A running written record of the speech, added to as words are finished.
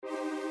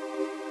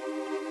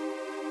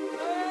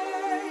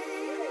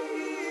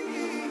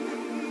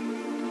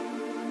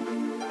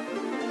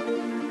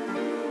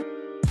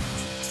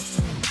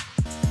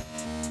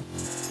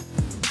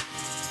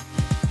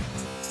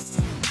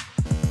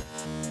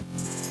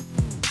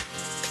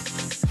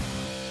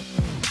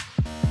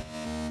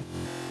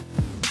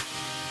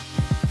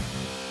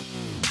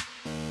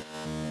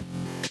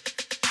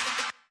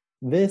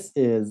This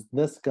is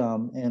the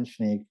Scum and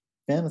Schneek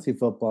fantasy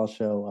football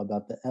show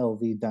about the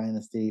LV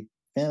Dynasty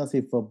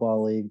Fantasy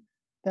Football League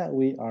that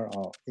we are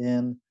all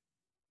in.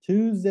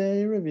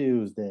 Tuesday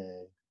Reviews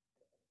Day.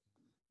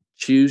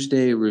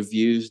 Tuesday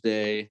Reviews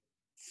Day,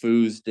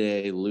 Foos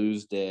Day,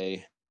 Lose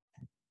Day,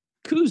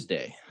 Coos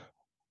Day.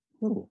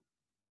 Ooh.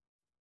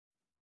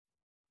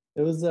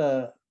 It was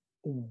a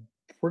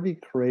pretty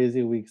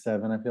crazy week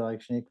 7, I feel like,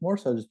 Schneek. More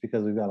so just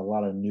because we've got a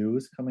lot of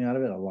news coming out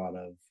of it, a lot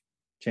of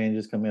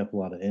changes coming up, a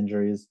lot of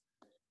injuries.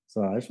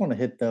 So I just want to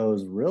hit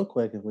those real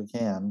quick if we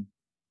can.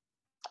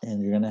 And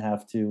you're gonna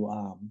have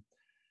to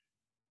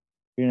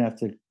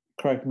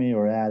correct me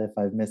or add if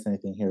I've missed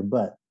anything here.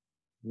 But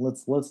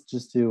let's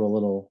just do a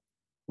little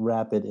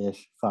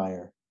rapid-ish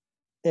fire,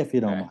 if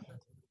you don't mind.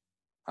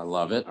 I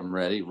love it. I'm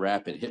ready.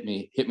 Rapid. Hit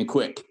me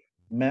quick.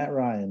 Matt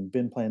Ryan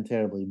been playing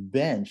terribly,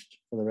 benched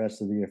for the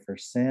rest of the year for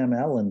Sam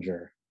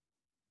Ellinger.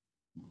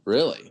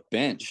 Really?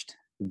 Benched?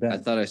 I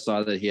thought I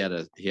saw that he had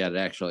an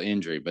actual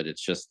injury, but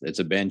it's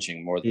a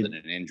benching more than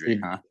an injury,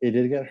 huh? He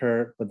did get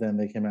hurt, but then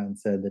they came out and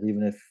said that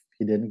even if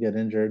he didn't get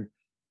injured,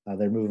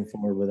 they're moving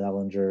forward with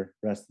Ellinger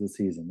rest of the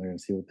season. They're going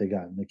to see what they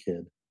got in the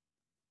kid.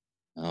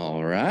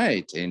 All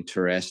right.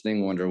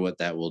 Interesting. Wonder what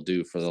that will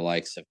do for the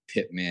likes of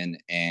Pittman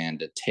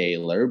and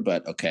Taylor,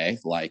 but okay,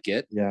 like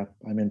it. Yeah,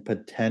 I mean,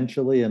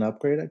 potentially an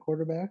upgrade at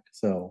quarterback.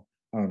 So,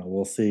 I don't know.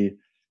 We'll see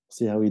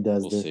how he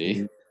does this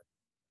week.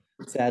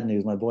 Sad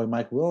news. My boy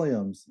Mike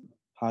Williams,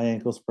 high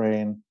ankle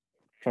sprain.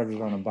 Chargers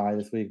are on a bye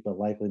this week, but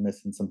likely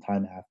missing some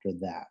time after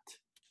that.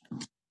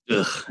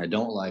 Ugh, I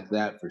don't like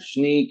that for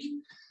Schneek,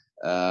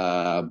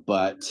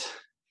 but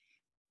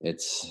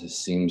it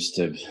seems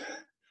to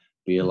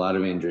be a lot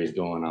of injuries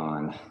going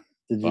on.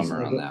 Did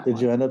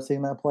you end up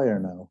seeing that play or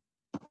no?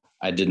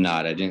 I did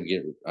not. I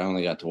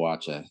only got to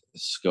watch a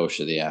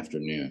Scotia the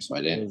afternoon, so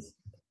I didn't.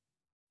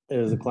 It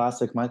was a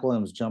classic Mike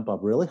Williams jump up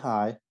really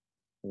high,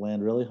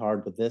 land really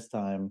hard, but this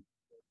time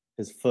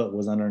his foot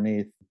was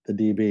underneath the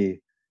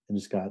DB and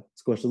just got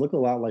squished. It looked a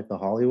lot like the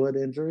Hollywood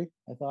injury,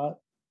 I thought.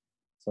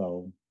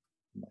 So,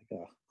 I'm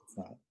like,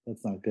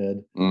 that's not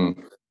good.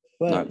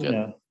 But,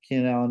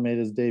 Keenan Allen made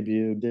his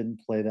debut, didn't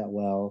play that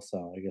well.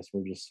 So I guess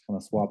we're just kind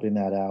of swapping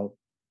that out.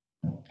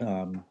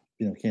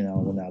 Keenan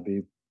Allen will now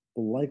be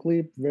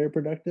likely very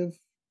productive.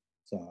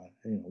 So,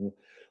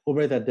 we'll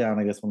break that down,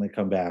 I guess, when they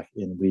come back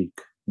in week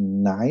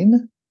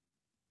 9.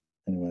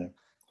 Anyway.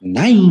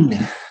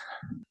 9.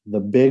 The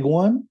big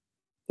one,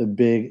 the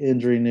big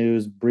injury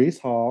news, Breece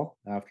Hall,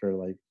 after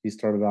he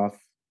started off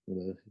with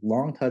a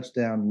long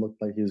touchdown,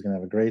 looked like he was going to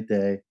have a great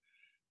day.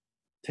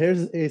 Tears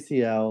his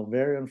ACL,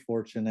 very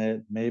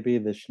unfortunate. Maybe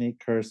the Schneek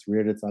curse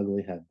reared its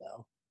ugly head,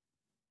 though.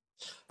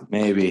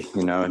 Maybe,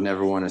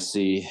 never want to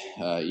see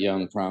a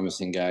young,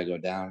 promising guy go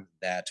down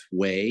that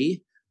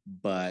way.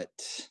 But,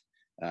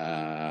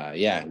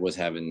 it was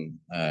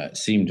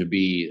seemed to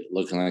be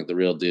looking like the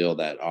real deal.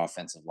 That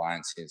offensive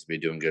line seems to be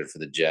doing good for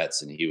the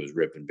Jets, and he was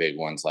ripping big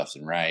ones left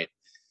and right.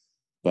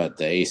 But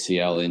the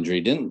ACL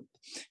injury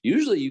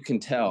usually you can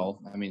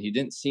tell. I mean, he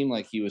didn't seem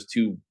like he was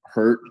too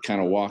hurt,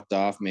 kind of walked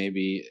off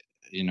maybe,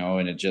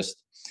 and it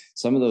just,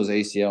 some of those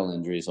ACL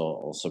injuries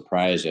will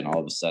surprise you, and all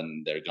of a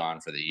sudden they're gone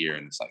for the year.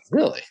 And it's like,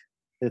 really?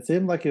 It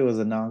seemed like it was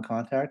a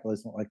non-contact, at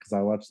least because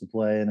I watched the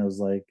play, and it was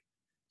like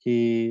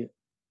he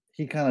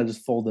kind of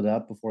just folded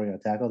up before he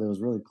got tackled. It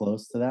was really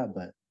close to that,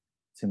 but it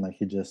seemed like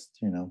he just,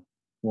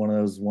 one of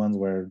those ones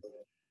where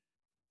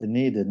the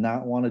knee did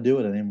not want to do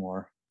it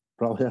anymore,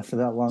 probably after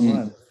that long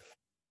run.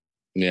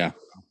 Yeah.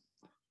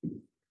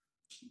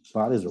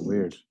 Bodies are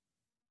weird.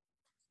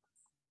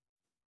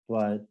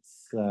 But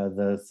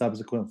the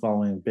subsequent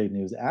following big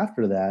news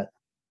after that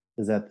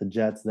is that the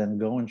Jets then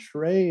go and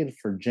trade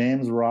for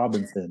James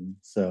Robinson.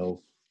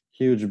 So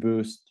huge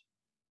boost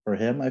for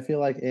him, I feel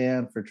like,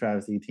 and for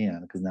Travis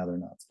Etienne, because now they're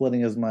not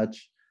splitting as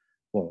much.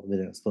 Well, they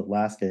didn't split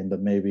last game,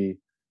 but maybe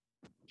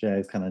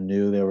Jags kind of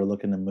knew they were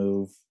looking to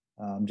move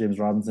James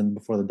Robinson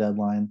before the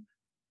deadline.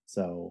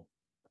 So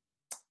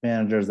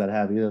managers that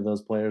have either of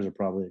those players are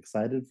probably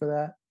excited for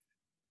that.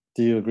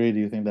 Do you agree? Do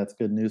you think that's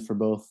good news for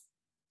both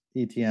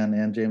Etienne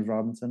and James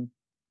Robinson?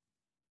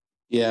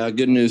 Yeah,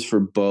 good news for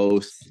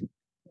both.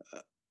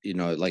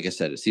 Like I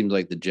said, it seems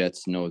like the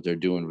Jets know what they're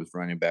doing with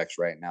running backs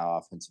right now,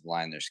 offensive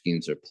line, their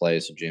schemes, their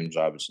plays. So James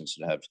Robinson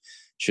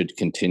should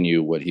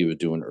continue what he was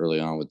doing early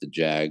on with the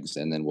Jags.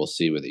 And then we'll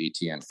see with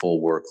Etienne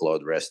full workload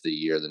the rest of the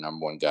year, the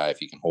number one guy, if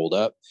he can hold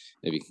up,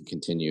 maybe he can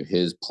continue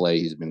his play.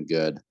 He's been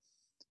good.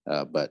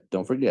 But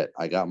don't forget,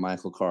 I got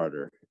Michael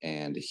Carter,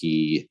 and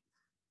he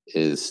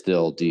is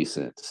still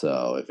decent.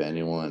 So if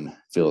anyone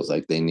feels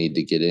like they need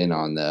to get in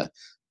on the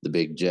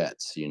big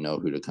Jets, you know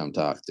who to come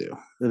talk to.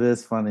 It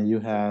is funny. You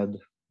had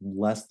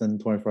less than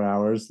 24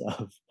 hours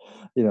of,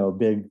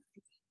 big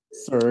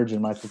surge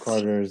in Michael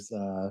Carter's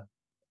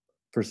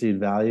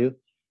perceived value.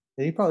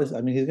 And he's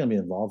going to be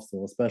involved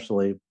still,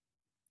 especially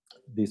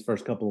these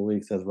first couple of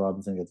weeks as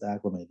Robinson gets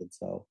acclimated.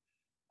 So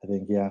I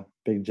think,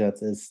 big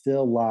Jets is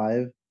still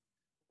live,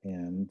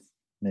 and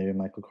maybe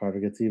Michael Carter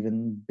gets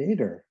even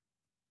bigger.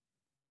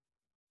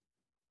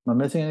 Am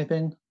I missing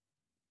anything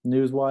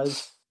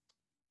news-wise?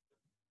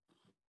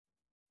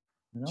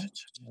 You know,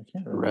 I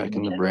can't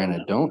Racking the remember. brain.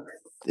 I don't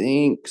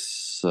think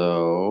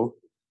so.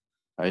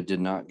 I did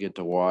not get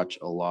to watch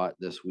a lot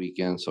this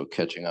weekend, so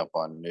catching up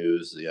on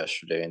news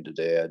yesterday and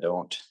today, I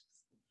don't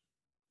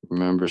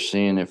remember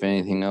seeing if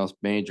anything else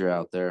major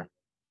out there.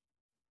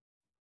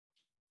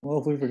 Well,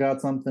 if we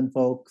forgot something,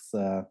 folks,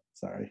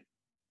 sorry.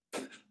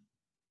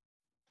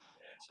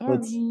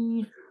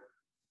 Sorry.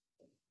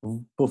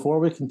 Before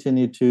we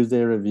continue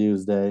Tuesday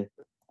Reviews Day,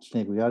 I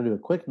think we got to do a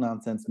quick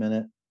nonsense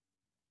minute.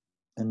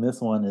 And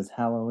this one is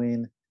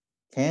Halloween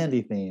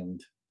candy themed.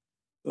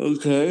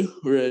 Okay,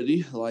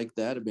 ready. Like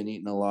that. I've been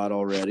eating a lot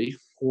already.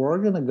 We're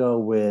going to go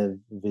with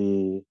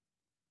the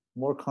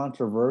more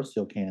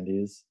controversial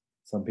candies.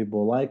 Some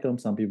people like them,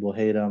 some people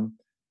hate them.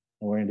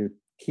 And we're going to do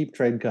keep,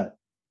 trade, cut.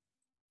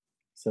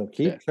 So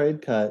keep,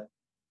 trade, cut,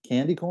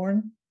 candy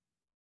corn,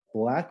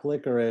 black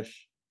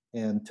licorice,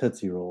 and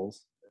Tootsie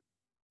Rolls.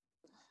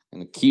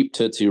 And to keep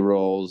Tootsie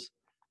Rolls,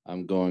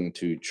 I'm going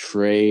to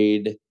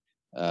trade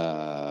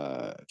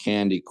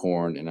candy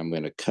corn, and I'm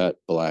going to cut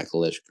black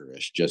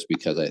licorice just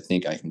because I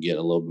think I can get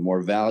a little bit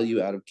more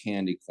value out of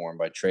candy corn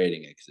by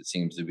trading it because it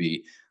seems to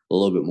be a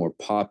little bit more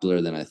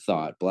popular than I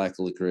thought. Black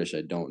licorice,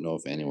 I don't know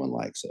if anyone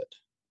likes it.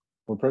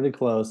 We're pretty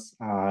close.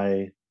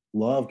 I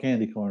love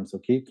candy corn, so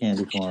keep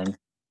candy corn.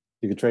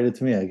 You could trade it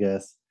to me, I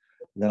guess.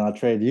 Then I'll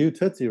trade you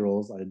Tootsie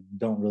Rolls. I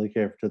don't really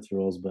care for Tootsie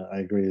Rolls, but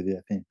I agree with you.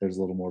 I think there's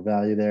a little more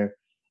value there.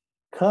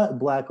 Cut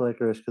black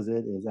licorice because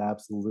it is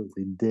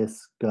absolutely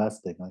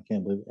disgusting. I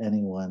can't believe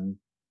anyone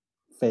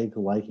fake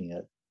liking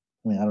it.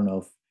 I mean, I don't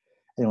know if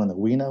anyone that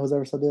we know has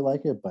ever said they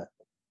like it, but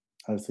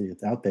obviously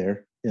it's out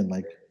there in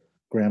like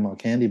grandma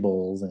candy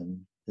bowls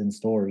and in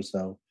stores.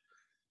 So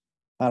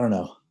I don't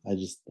know.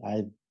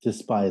 I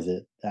despise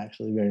it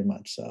actually very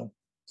much. So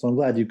I'm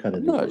glad you cut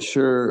it.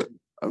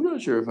 I'm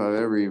not sure if I've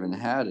ever even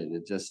had it.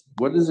 It just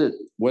what is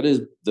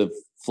the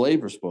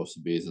flavor supposed to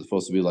be? Is it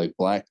supposed to be like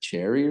black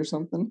cherry or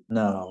something?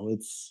 No,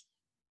 it's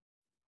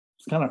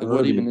kind of like herby.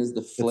 What even is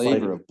the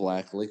flavor like, of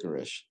black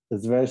licorice?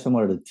 It's very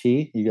similar to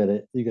tea. You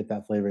get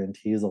that flavor in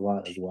teas a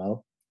lot as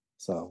well.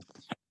 So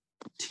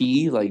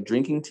tea, like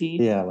drinking tea?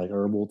 Yeah, like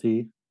herbal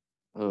tea.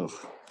 Ugh.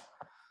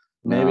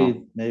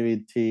 Maybe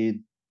tea,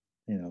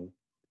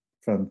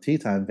 from tea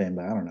time fame,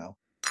 but I don't know.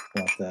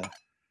 We'll have to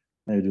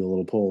maybe do a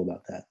little poll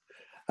about that.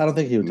 I don't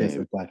think he would taste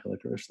like black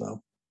licorice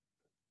though.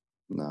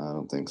 No, I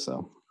don't think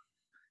so.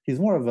 He's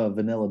more of a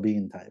vanilla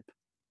bean type.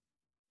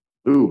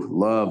 Ooh,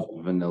 love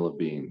vanilla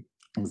bean.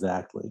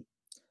 Exactly.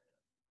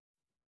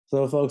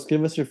 So, folks,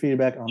 give us your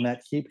feedback on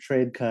that keep,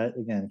 trade, cut.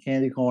 Again,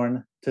 candy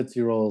corn,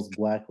 Tootsie Rolls,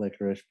 black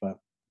licorice, but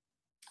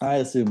I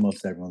assume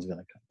most everyone's going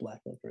to cut black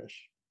licorice.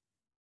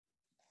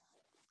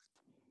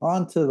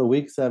 On to the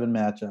week 7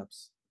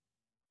 matchups.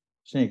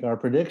 Shanique, our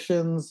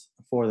predictions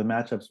for the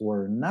matchups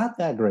were not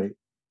that great.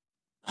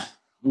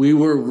 We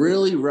were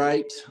really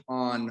right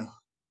on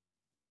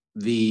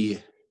the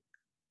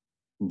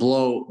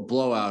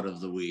blowout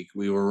of the week.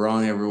 We were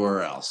wrong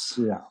everywhere else.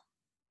 Yeah.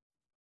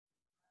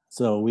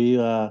 So we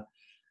had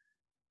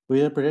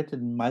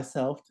predicted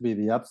myself to be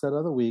the upset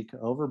of the week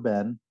over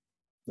Ben.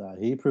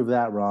 He proved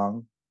that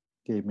wrong.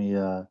 Gave me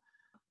a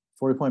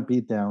 40-point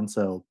beatdown.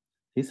 So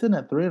he's sitting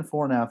at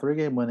 3-4 now,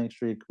 3-game winning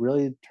streak.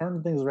 Really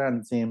turned things around,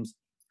 it seems,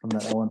 from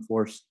that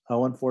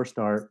 0-4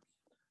 start.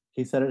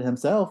 He said it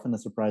himself in a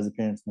surprise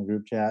appearance in the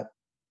group chat.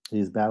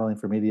 He's battling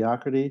for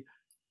mediocrity,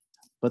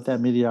 but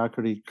that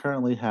mediocrity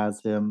currently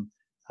has him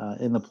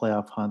in the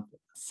playoff hunt,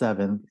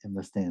 7th in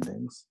the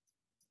standings.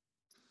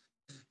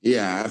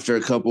 Yeah, after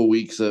a couple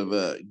weeks of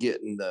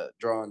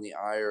drawing the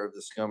ire of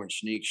the Scum and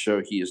Sneak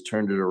show, he has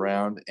turned it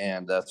around,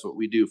 and that's what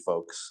we do,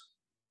 folks.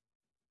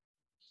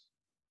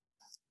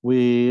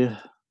 We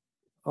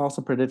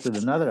also predicted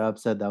another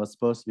upset that was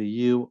supposed to be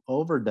you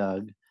over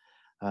Doug.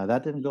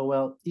 That didn't go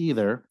well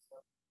either.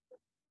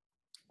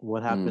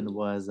 What happened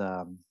was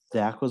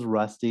Dak was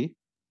rusty,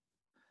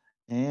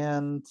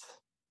 and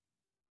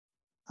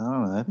I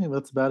don't know. I think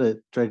that's about it.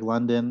 Drake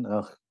London,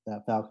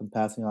 that Falcon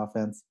passing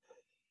offense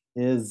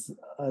is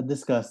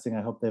disgusting.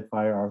 I hope they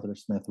fire Arthur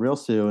Smith real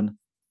soon.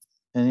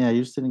 And yeah,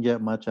 you just didn't get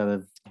much out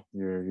of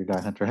your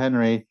guy Hunter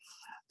Henry.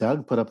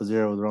 Doug put up a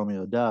 0 with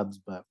Romeo Dubs,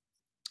 but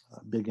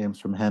big games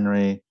from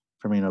Henry,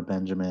 Firmino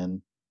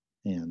Benjamin,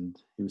 and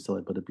he was still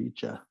able to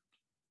beat you.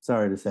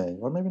 Sorry to say,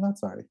 or maybe not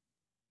sorry.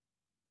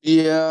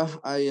 Yeah,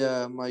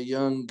 my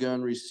young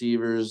gun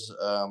receivers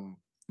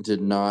did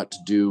not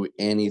do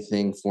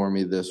anything for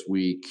me this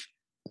week.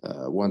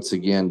 Once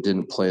again,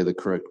 didn't play the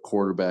correct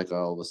quarterback. I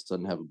all of a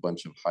sudden have a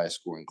bunch of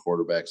high-scoring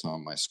quarterbacks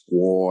on my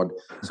squad.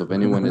 So if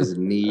anyone is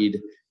in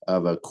need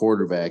of a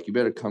quarterback, you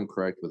better come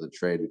correct with a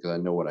trade because I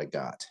know what I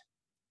got.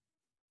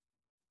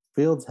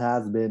 Fields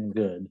has been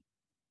good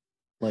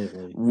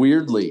lately.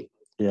 Weirdly.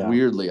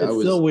 It's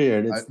still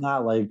weird. It's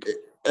not like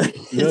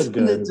Isn't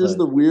it just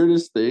the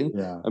weirdest thing?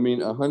 Yeah. I mean,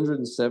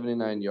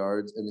 179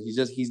 yards, and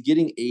he's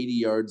getting 80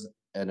 yards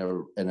and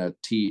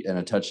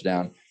a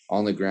touchdown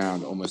on the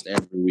ground almost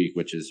every week,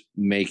 which is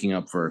making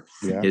up for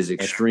his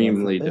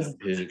extreme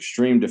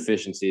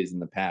deficiencies in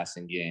the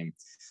passing game.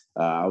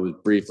 I was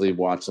briefly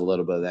watched a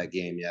little bit of that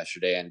game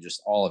yesterday, and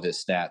just all of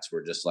his stats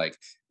were just like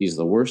he's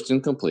the worst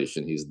in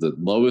completion, he's the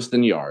lowest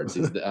in yards.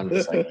 I'm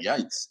just like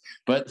yikes,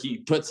 but he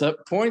puts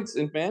up points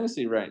in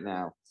fantasy right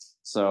now.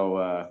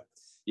 So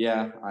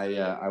yeah,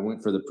 I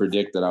went for the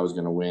predict that I was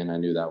going to win. I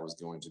knew that was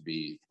going to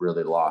be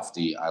really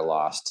lofty. I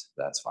lost.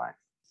 That's fine.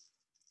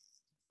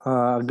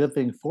 A good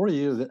thing for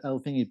you, the other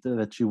thing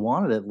that you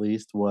wanted at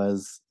least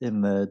was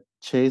in the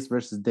Chase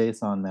versus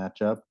Dason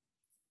matchup.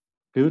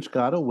 Gooch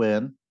got a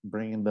win,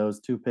 bringing those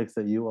two picks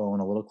that you own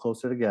a little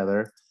closer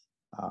together.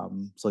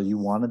 So you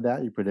wanted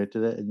that, you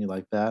predicted it, and you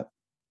like that.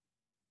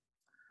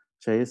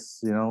 Chase,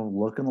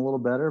 looking a little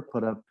better,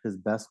 put up his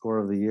best score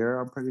of the year,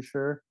 I'm pretty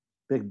sure.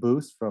 Big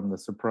boost from the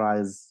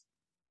surprise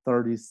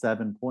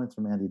 37 points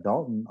from Andy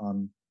Dalton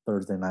on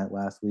Thursday night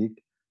last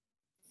week.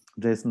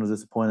 Jason was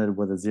disappointed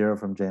with a 0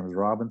 from James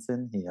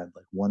Robinson. He had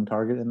like one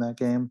target in that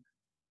game,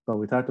 but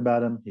we talked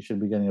about him. He should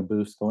be getting a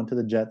boost going to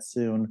the Jets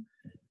soon.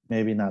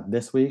 Maybe not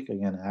this week.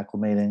 Again,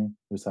 acclimating.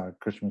 We saw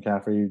Christian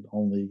McCaffrey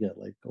only get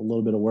like a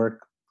little bit of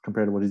work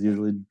compared to what he's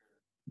usually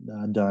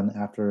done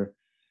after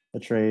a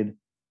trade.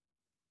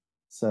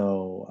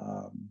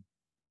 So,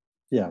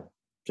 yeah,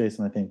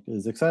 Jason, I think,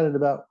 is excited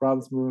about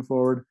Robinson moving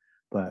forward,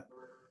 but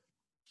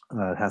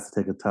it has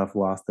to take a tough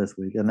loss this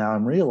week. And now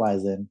I'm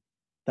realizing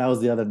that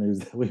was the other news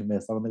that we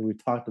missed. I don't think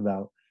we've talked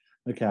about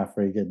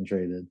McCaffrey getting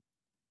traded.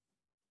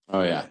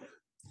 Oh, yeah.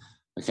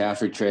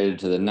 McCaffrey traded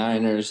to the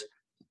Niners.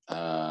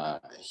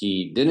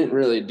 He didn't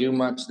really do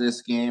much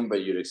this game,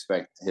 but you'd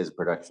expect his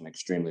production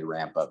extremely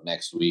ramp up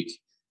next week.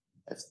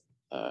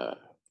 And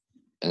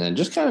then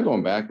just kind of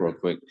going back real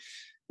quick,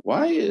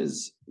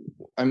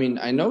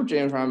 I know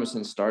James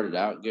Robinson started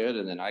out good,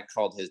 and then I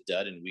called his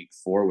dud in week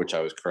 4, which I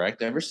was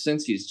correct. Ever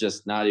since, he's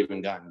just not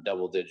even gotten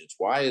double digits.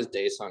 Why is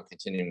Dason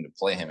continuing to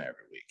play him every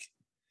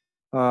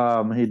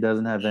week? He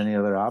doesn't have any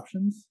other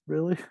options,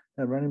 really,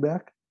 at running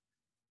back.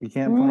 He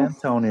can't play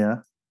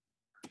Antonia.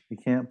 He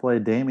can't play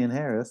Damian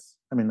Harris.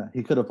 I mean,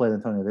 he could have played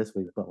Antonio this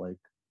week, but like,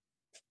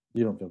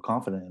 you don't feel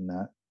confident in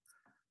that.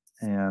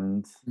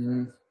 And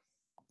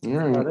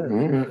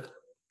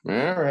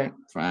all right,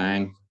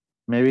 fine.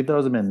 Maybe he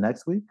throws him in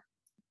next week.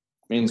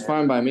 I mean, it's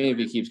fine by me if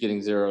he keeps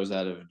getting zeros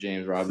out of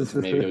James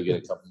Robinson. Maybe he'll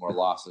get a couple more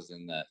losses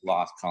in that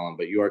loss column.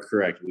 But you are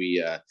correct.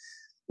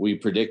 We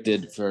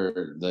predicted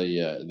for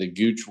the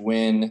Gooch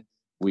win.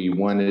 We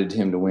wanted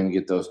him to win,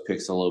 get those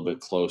picks a little bit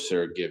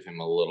closer, give him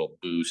a little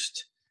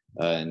boost.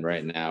 And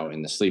right now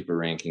in the sleeper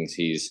rankings,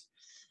 he's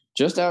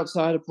just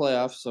outside of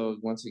playoffs. So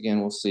once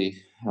again, we'll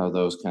see how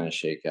those kind of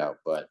shake out.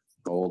 But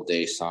old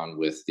Dason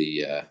with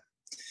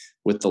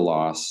the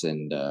loss,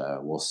 and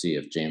we'll see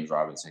if James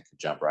Robinson can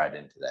jump right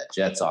into that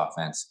Jets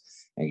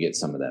offense and get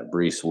some of that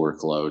Brees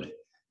workload,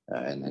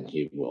 and then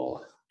he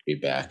will be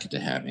back to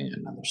having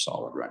another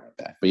solid running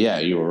back. But yeah,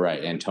 you were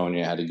right.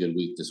 Antonio had a good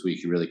week this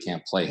week. You really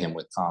can't play him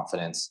with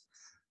confidence.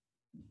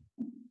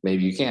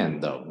 Maybe you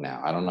can, though,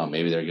 now. I don't know.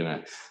 Maybe they're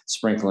going to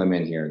sprinkle him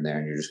in here and there,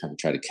 and you're just going to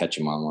try to catch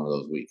him on one of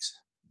those weeks.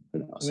 Who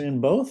knows? I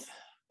mean, both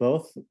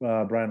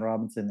Brian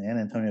Robinson and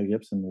Antonio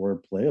Gibson were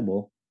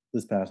playable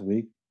this past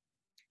week.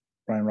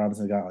 Brian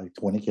Robinson got like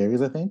 20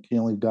 carries, I think. He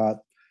only got,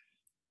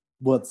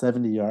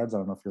 70 yards? I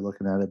don't know if you're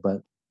looking at it,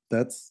 but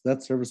that's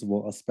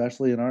serviceable,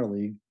 especially in our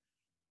league.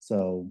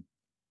 So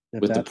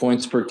with the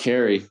points per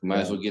carry, might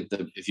as well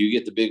if you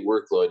get the big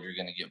workload, you're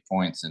going to get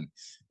points. And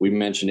we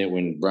mentioned it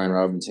when Brian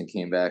Robinson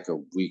came back a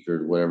week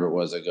or whatever it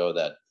was ago,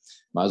 that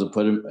might as well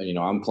put him,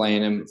 I'm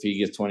playing him. If he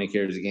gets 20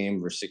 carries a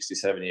game for 60,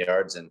 70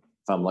 yards, and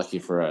if I'm lucky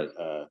for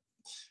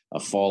a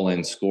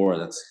fall-in score,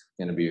 that's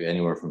going to be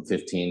anywhere from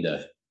 15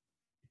 to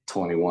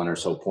 21 or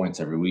so points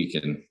every week.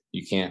 And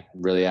you can't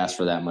really ask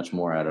for that much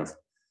more out of,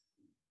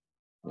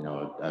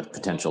 a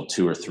potential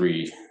 2 or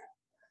 3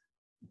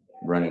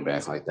 running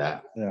back like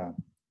that. Yeah.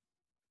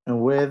 And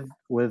with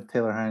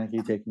Taylor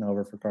Heineke taking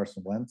over for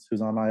Carson Wentz,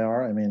 who's on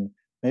IR, I mean,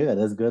 maybe that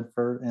is good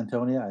for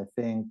Antonia. I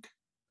think,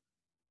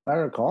 if I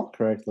recall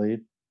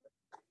correctly,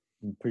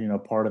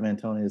 part of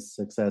Antonia's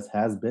success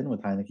has been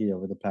with Heineke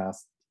over the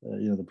past,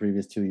 the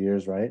previous 2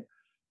 years, right?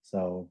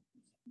 So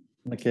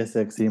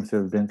McKissick seems to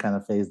have been kind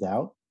of phased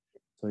out.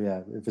 So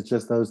yeah, if it's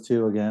just those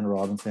two again,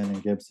 Robinson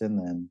and Gibson,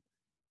 then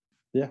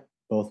yeah,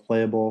 both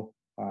playable.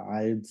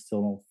 I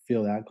still don't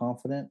feel that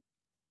confident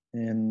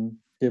in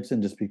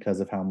Gibson just because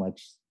of how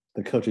much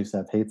the coaching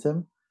staff hates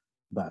him.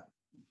 But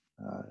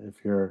if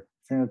you're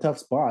in a tough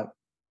spot,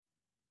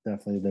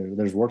 definitely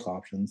there's worse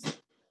options.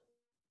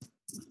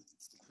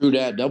 True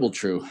that, double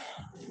true.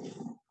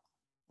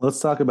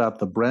 Let's talk about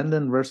the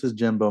Brendan versus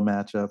Jimbo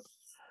matchup.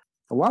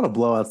 A lot of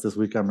blowouts this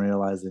week, I'm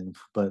realizing,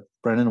 but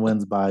Brendan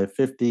wins by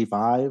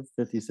 55,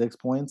 56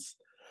 points.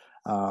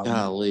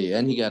 Golly,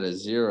 and he got a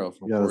 0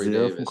 from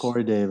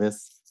Corey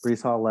Davis.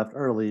 Brees Hall left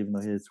early, even though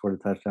he had scored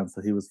a touchdown,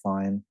 so he was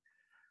fine.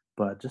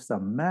 But just a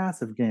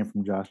massive game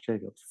from Josh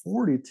Jacobs.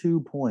 42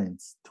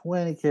 points,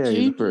 20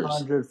 carries,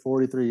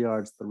 143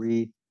 yards,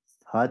 3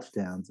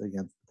 touchdowns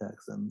against the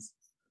Texans.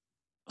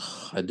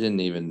 I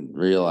didn't even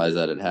realize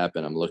that it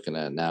happened. I'm looking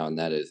at it now, and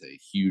that is a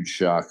huge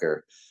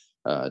shocker.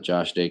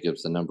 Josh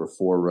Jacobs, the number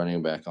 4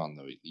 running back on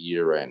the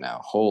year right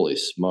now. Holy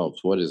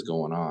smokes, what is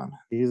going on?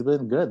 He's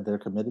been good. They're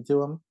committed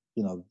to him.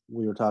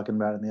 We were talking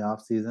about in the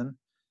offseason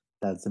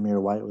that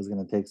Zamir White was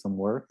going to take some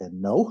work,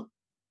 and no,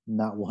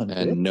 not one bit.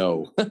 And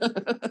no.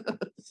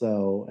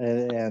 So,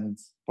 and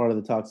part of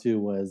the talk too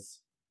was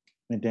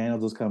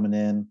McDaniels was coming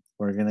in.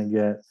 We're going to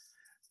get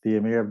the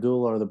Amir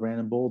Abdullah or the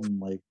Brandon Bolden,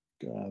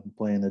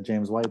 playing the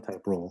James White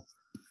type role.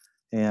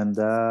 And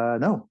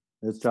no,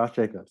 it's Josh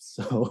Jacobs.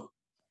 So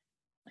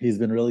he's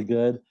been really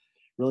good,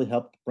 really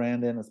helped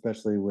Brandon,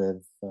 especially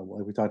with,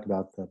 like we talked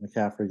about,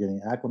 McCaffrey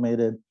getting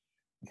acclimated.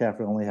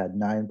 McCaffrey only had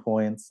 9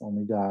 points,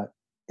 only got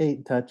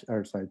 10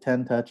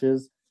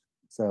 touches.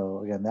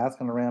 So again, that's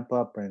going to ramp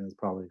up. Brandon's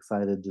probably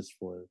excited just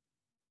for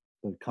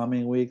the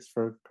coming weeks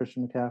for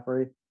Christian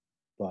McCaffrey,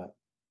 but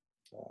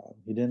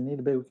he didn't need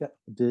a big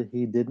week.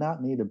 He did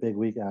not need a big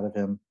week out of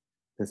him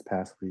this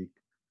past week.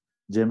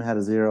 Jim had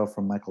a 0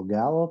 from Michael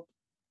Gallup.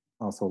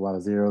 Also a lot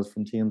of zeros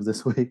from teams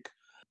this week.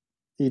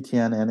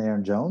 Etienne and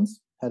Aaron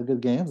Jones had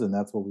good games, and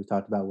that's what we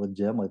talked about with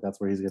Jim. Like, that's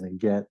where he's going to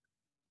get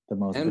the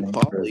most and bang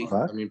for his Pauly.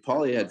 buck. I mean,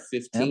 Pauly had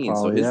 15, Pauly,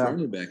 so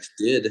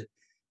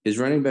his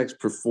running backs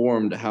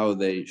performed how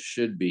they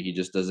should be. He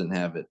just doesn't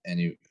have it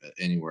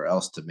anywhere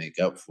else to make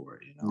up for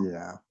it,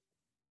 Yeah.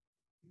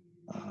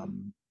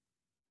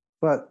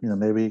 But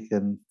maybe he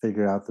can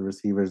figure out the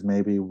receivers,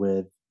 maybe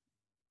with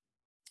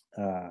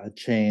a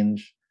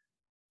change.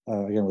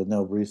 Again, with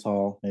no Brees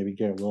Hall, maybe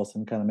Garrett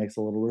Wilson kind of makes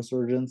a little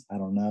resurgence. I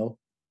don't know.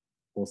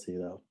 We'll see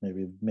though.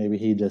 Maybe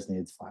he just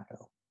needs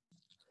Flacco.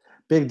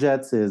 Big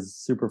Jets is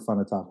super fun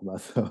to talk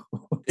about, though.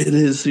 It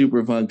is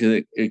super fun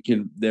because it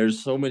can.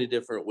 There's so many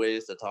different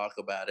ways to talk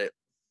about it.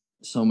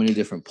 So many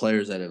different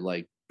players that have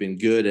been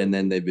good and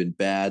then they've been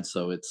bad.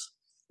 So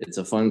it's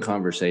a fun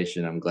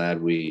conversation. I'm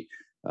glad we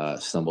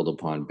stumbled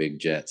upon Big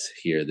Jets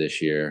here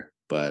this year.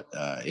 But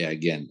yeah,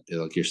 again,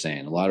 like you're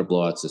saying, a lot of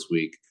blowouts this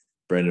week.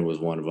 Brendan was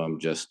one of them.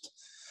 Just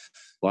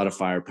a lot of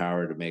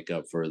firepower to make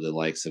up for the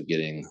likes of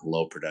getting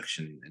low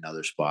production in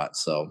other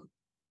spots. So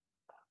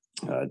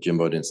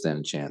Jimbo didn't stand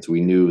a chance.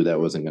 We knew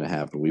that wasn't going to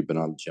happen. We've been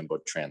on the Jimbo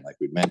trend, like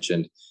we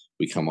mentioned.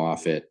 We come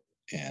off it,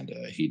 and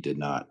he did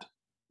not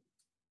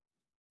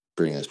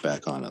bring us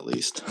back on, at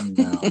least.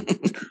 No.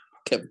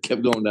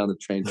 kept going down the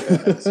train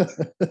tracks.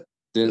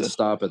 Didn't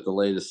stop at the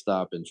latest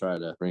stop and try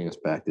to bring us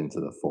back into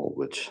the fold,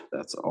 which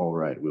that's all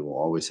right. We will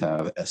always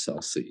have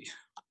SLC.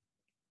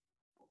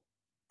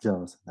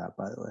 Jealous of that,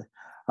 by the way.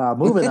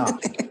 Moving on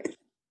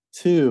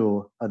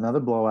to another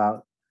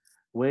blowout.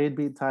 Wade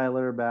beat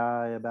Tyler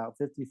by about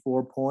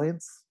 54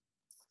 points.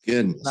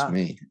 Goodness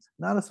me.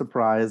 Not a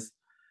surprise.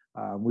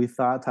 We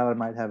thought Tyler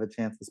might have a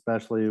chance,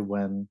 especially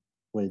when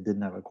Wade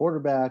didn't have a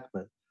quarterback,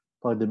 but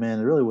plugged him in.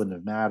 It really wouldn't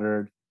have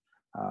mattered.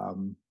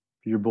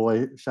 Your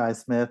boy, Shi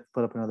Smith,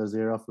 put up another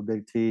 0 for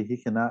Big T. He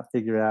cannot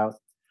figure out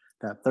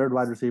that third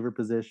wide receiver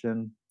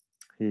position.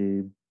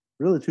 He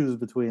really chooses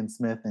between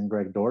Smith and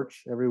Greg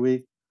Dortch every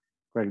week.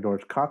 Greg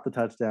Dortch caught the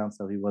touchdown,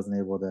 so he wasn't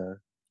able to,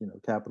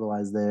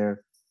 capitalize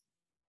there.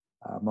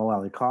 Mo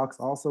Alley Cox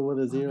also with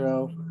a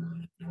 0,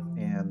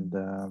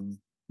 and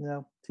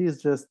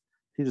he's just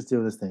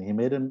doing this thing. He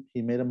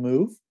made a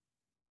move,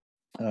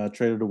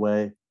 traded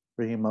away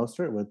Raheem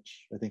Mostert,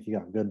 which I think he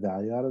got good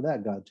value out of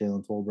that. Got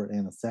Jalen Tolbert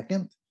in a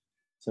second,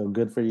 so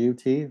good for you,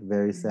 T.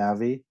 Very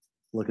savvy,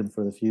 looking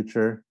for the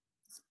future,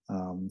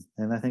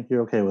 and I think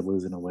you're okay with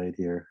losing a Wade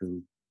here,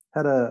 who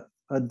had a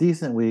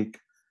decent week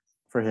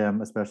for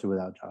him, especially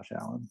without Josh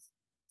Allen.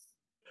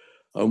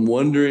 I'm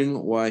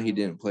wondering why he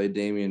didn't play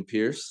Dameon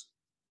Pierce.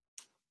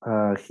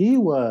 He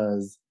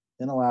was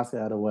in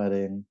Alaska at a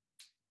wedding,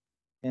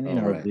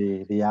 and right.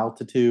 the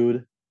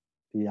altitude,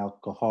 the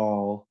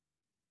alcohol,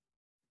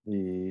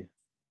 the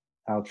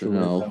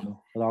altruism,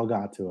 it all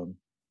got to him.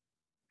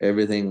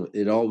 Everything,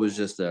 it all was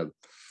just a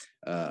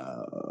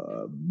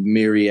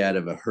myriad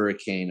of a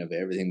hurricane of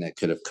everything that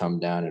could have come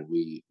down, and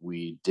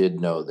we did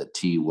know that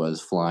T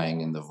was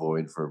flying in the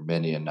void for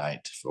many a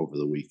night over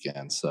the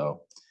weekend.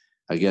 So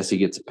I guess he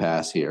gets a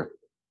pass here.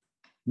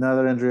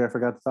 Another injury I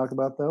forgot to talk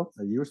about, though.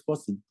 You were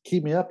supposed to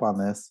keep me up on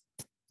this.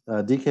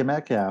 DK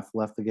Metcalf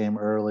left the game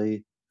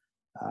early.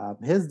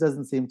 His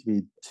doesn't seem to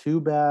be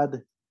too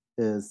bad.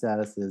 His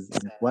status is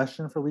in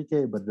question for week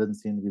 8, but it doesn't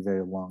seem to be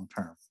very long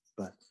term.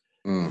 But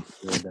I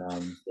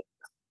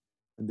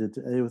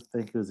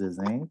think it was his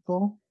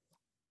ankle,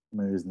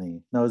 maybe his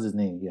knee. No, it was his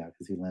knee. Yeah,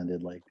 because he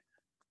landed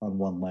on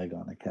one leg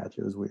on a catch.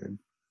 It was weird.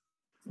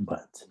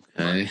 But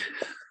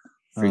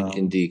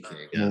freaking DK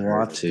got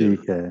hurt too.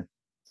 DK.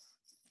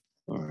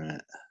 All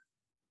right.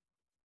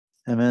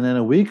 And then in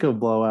a week of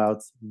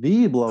blowouts,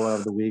 the blowout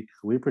of the week,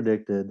 we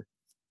predicted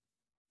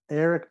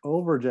Eric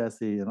over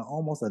Jesse in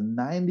almost a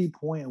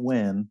 90-point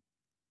win.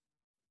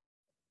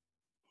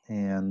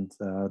 And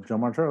Joe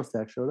Martero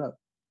stack showed up.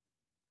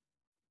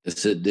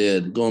 Yes, it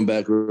did. Going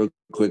back real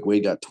quick,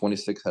 Wade got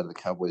 26 out of the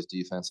Cowboys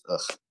defense.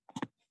 Ugh.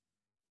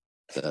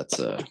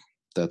 That's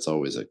that's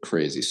always a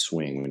crazy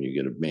swing when you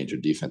get a major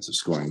defensive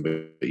scoring.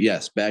 But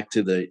yes, back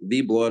to the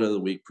blowout of the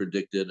week.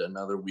 Predicted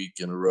another week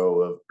in a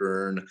row of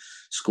Earn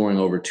scoring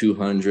over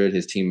 200.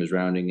 His team is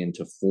rounding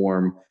into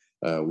form.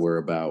 We're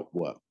about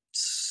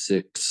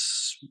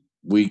 6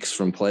 weeks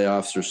from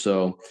playoffs or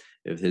so.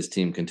 If his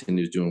team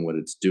continues doing what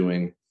it's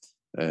doing,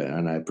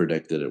 and I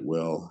predicted it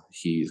will,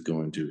 he's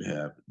going to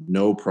have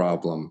no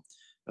problem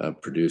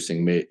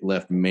producing.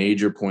 Left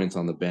major points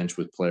on the bench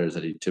with players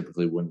that he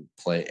typically wouldn't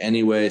play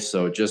anyway.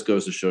 So it just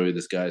goes to show you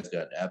this guy's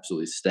got an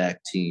absolutely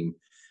stacked team,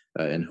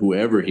 and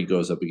whoever he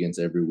goes up against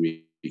every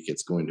week,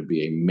 it's going to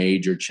be a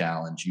major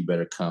challenge. You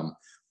better come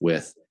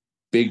with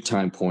big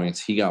time points.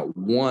 He got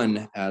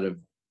 1 out of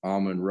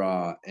Amon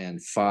Ra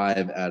and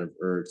 5 out of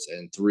Ertz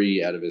and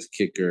 3 out of his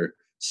kicker.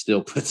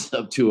 Still puts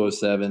up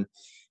 207.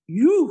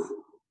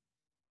 You.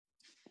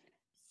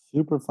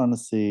 Super fun to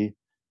see.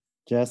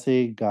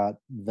 Jesse got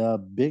the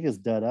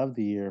biggest dud of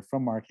the year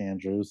from Mark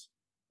Andrews.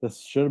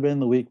 This should have been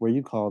the week where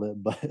you called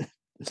it, but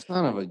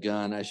son of a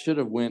gun. I should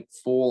have went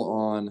full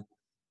on.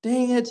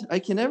 Dang it. I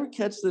can never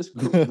catch this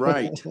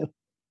right.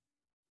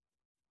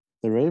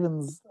 The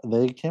Ravens,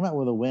 they came out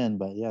with a win,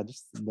 but yeah,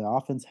 just the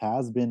offense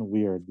has been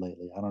weird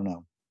lately. I don't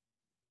know.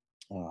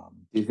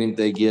 Do you think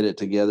they get it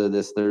together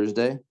this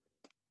Thursday?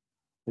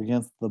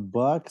 Against the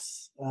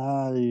Bucks,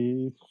 I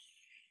mean,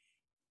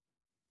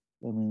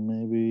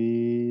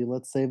 maybe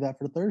let's save that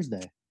for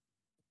Thursday.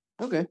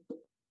 Okay.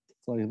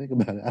 That's all you think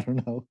about it. I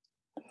don't know.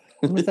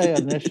 Let me say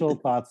initial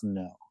thoughts,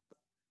 no.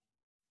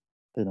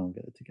 They don't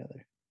get it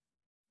together.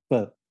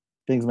 But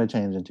things may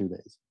change in 2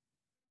 days.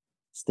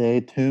 Stay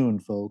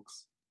tuned,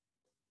 folks.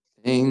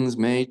 Things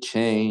may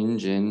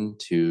change in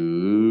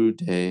 2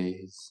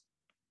 days.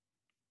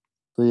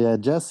 So yeah,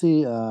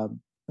 Jesse,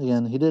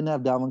 again, he didn't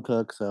have Dalvin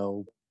Cook,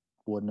 so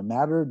wouldn't have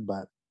mattered,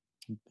 but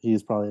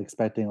he's probably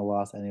expecting a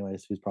loss anyway,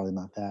 so he's probably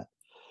not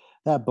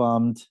that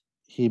bummed.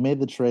 He made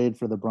the trade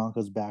for the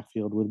Broncos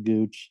backfield with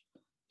Gooch.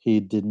 He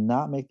did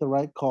not make the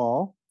right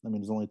call. I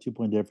mean, there's only a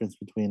 2-point difference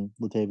between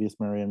Latavius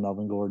Murray and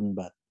Melvin Gordon,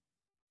 but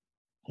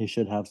he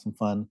should have some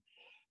fun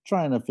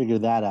trying to figure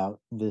that out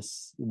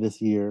this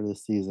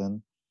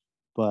season.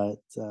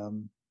 But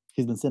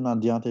he's been sitting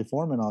on Deontay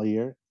Foreman all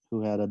year,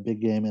 who had a big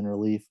game in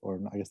relief,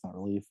 or I guess not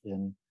relief,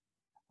 in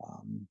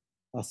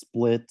a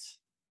split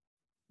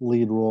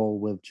lead role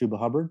with Chuba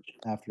Hubbard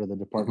after the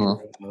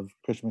departure of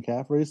Christian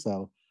McCaffrey.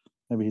 So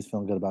maybe he's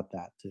feeling good about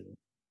that too.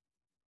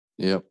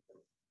 Yep.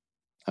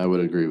 I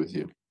would agree with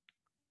you.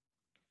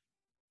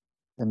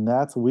 And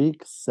that's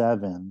week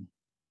 7.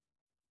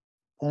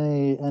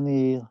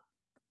 Any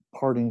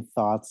parting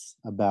thoughts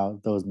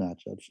about those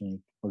matchups,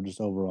 Shanique, or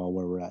just overall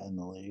where we're at in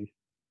the league?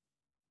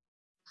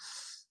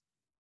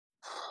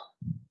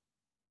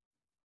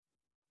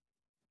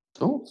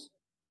 Don't.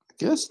 I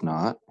guess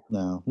not.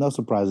 No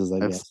surprises, I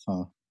guess,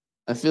 huh?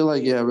 I feel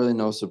like, yeah, really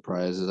no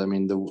surprises. I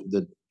mean,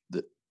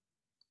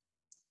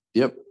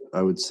 yep,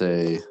 I would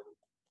say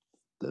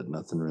that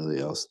nothing really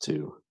else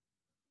to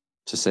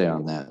say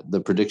on that.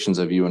 The predictions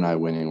of you and I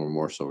winning were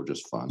more so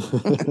just fun.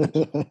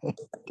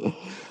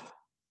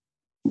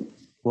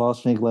 Well,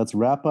 Shanique, let's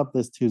wrap up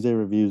this Tuesday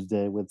Reviews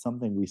Day with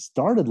something we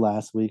started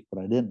last week,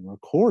 but I didn't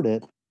record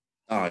it.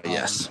 Oh,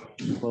 yes.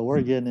 But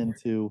we're getting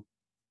into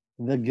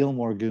the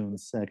Gilmore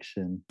Goons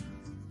section.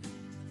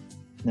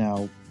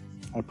 Now,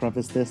 I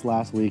prefaced this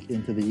last week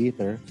into the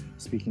ether,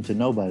 speaking to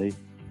nobody,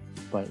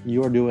 but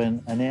you are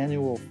doing an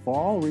annual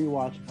fall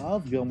rewatch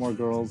of Gilmore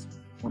Girls,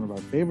 one of our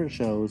favorite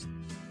shows,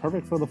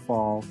 perfect for the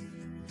fall.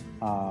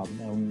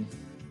 And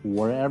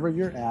wherever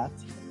you're at,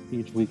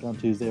 each week on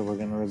Tuesday, we're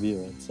going to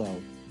review it.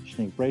 So,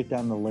 Shanique, break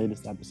down the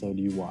latest episode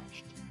you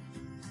watched.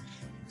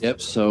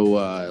 Yep. So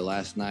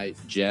last night,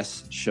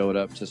 Jess showed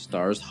up to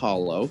Stars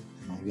Hollow.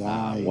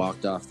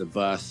 Walked off the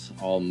bus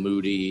all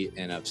moody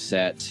and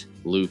upset.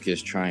 Luke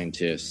is trying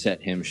to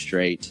set him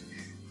straight.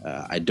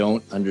 I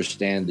don't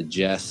understand the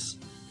Jess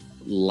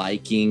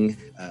liking.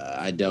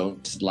 I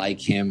don't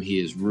like him. He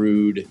is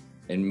rude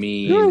and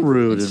mean. You're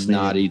rude and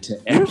snotty mean. to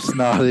You're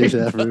snotty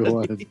to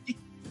everyone.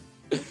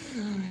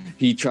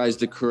 He tries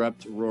to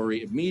corrupt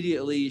Rory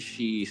immediately.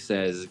 She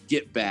says,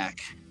 "Get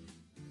back."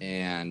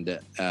 And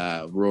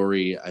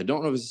Rory, I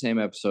don't know if it's the same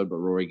episode, but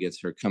Rory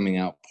gets her coming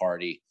out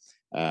party.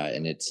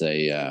 And it's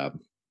a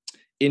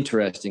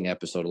interesting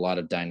episode. A lot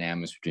of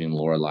dynamics between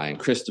Lorelai and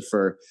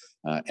Christopher.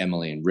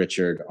 Emily and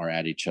Richard are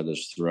at each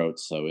other's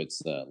throats. So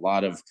it's a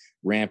lot of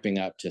ramping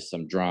up to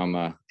some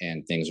drama,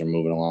 and things are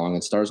moving along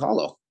in Stars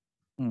Hollow.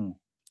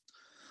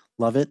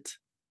 Love it.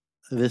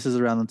 This is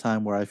around the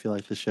time where I feel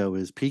like the show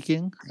is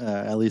peaking,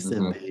 at least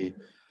in the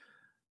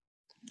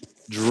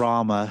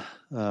drama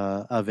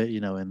of it,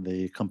 in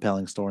the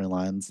compelling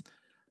storylines.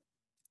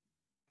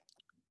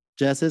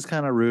 Jess is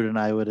kind of rude, and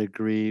I would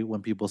agree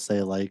when people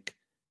say, like,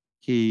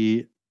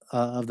 he,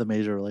 of the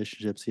major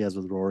relationships he has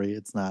with Rory,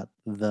 it's not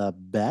the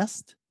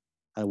best.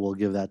 I will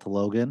give that to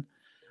Logan.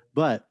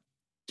 But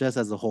Jess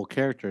as a whole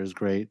character is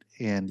great,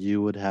 and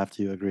you would have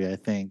to agree, I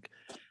think,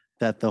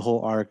 that the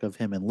whole arc of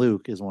him and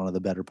Luke is one of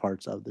the better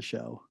parts of the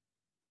show.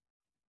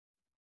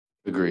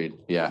 Agreed.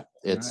 Yeah.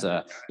 It's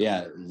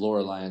yeah,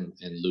 Lorelai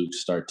and Luke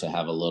start to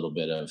have a little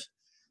bit of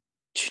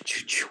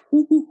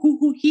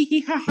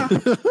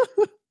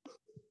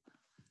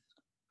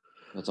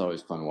that's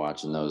always fun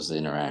watching those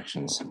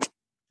interactions.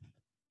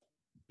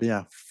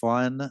 Yeah,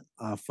 fun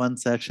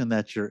section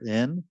that you're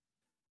in.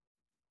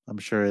 I'm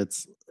sure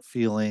it's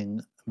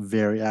feeling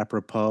very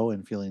apropos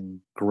and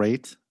feeling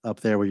great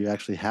up there where you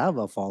actually have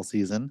a fall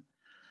season.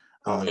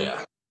 Oh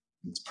yeah.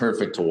 It's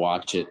perfect to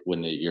watch it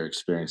when you're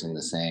experiencing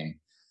the same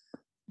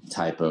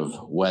type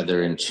of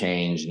weather and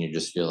change and you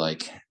just feel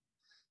like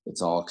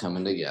it's all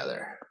coming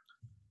together.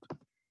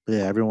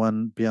 Yeah,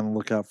 everyone be on the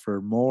lookout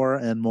for more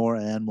and more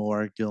and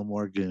more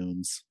Gilmore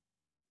Goons.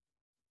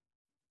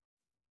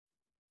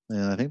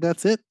 And I think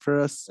that's it for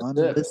us That's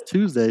on it. this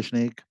Tuesday,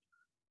 Snake.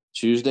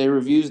 Tuesday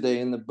reviews day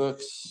in the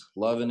books.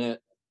 Loving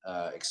it.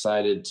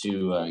 Excited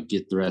to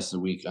get the rest of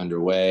the week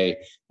underway.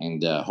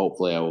 And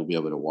hopefully I will be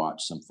able to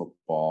watch some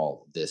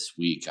football this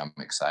week. I'm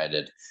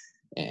excited.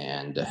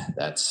 And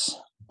that's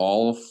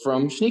all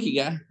from Sneaky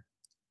Guy.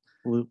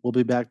 We'll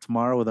be back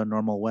tomorrow with our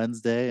normal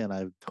Wednesday. And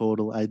I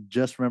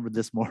just remembered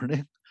this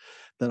morning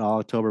that all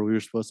October we were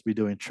supposed to be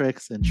doing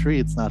tricks and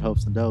treats, not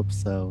hopes and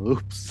dopes. So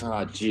oops.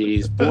 Oh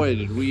geez.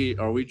 Boy,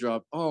 we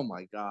dropped. Oh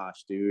my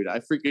gosh, dude. I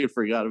freaking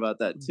forgot about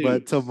that too.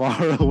 But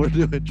tomorrow we're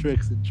doing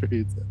tricks and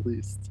treats at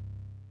least.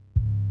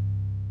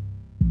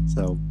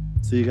 So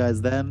see you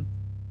guys then.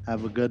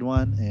 Have a good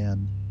one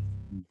and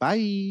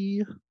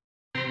bye.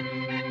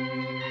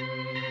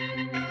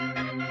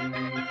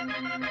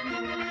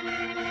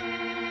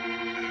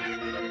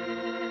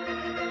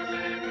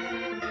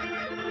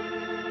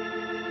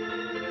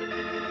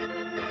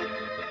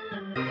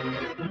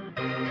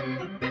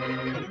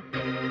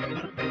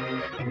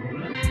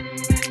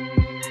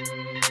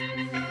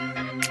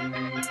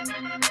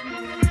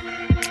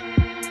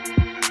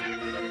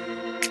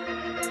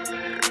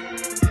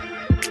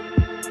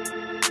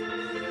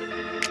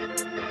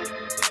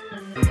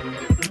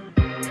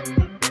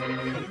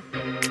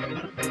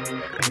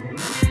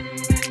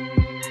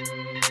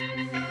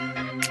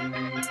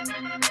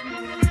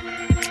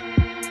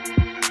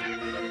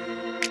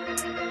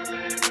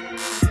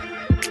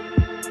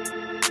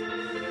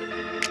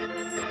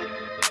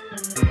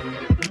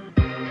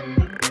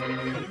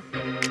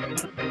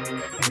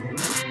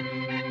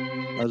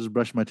 I was just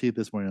brushing my teeth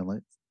this morning. I'm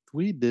like,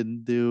 we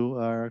didn't do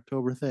our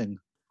October thing.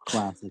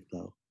 Classic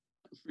though.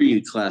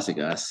 Pretty classic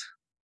us.